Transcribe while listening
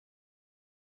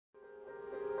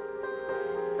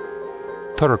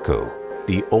Turku,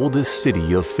 the oldest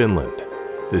city of Finland,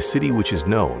 the city which is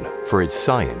known for its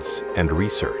science and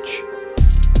research.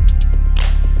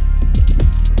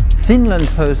 Finland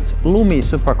hosts Lumi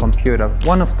supercomputer,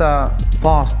 one of the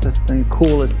fastest and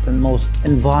coolest and most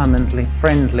environmentally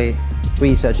friendly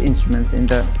research instruments in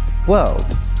the world.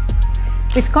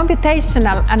 With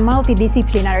computational and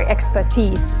multidisciplinary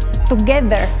expertise,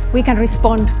 together we can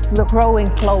respond to the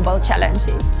growing global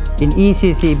challenges. In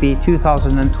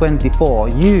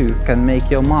ECCB2024, you can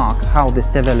make your mark how this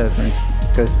development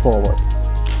goes forward.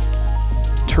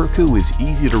 Turku is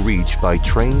easy to reach by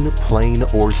train, plane,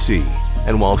 or sea.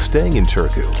 And while staying in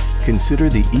Turku, consider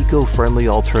the eco-friendly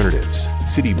alternatives,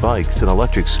 city bikes and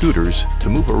electric scooters to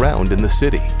move around in the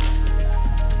city.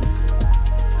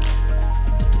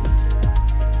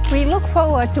 We look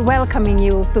forward to welcoming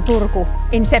you to Turku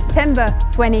in September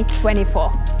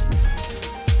 2024.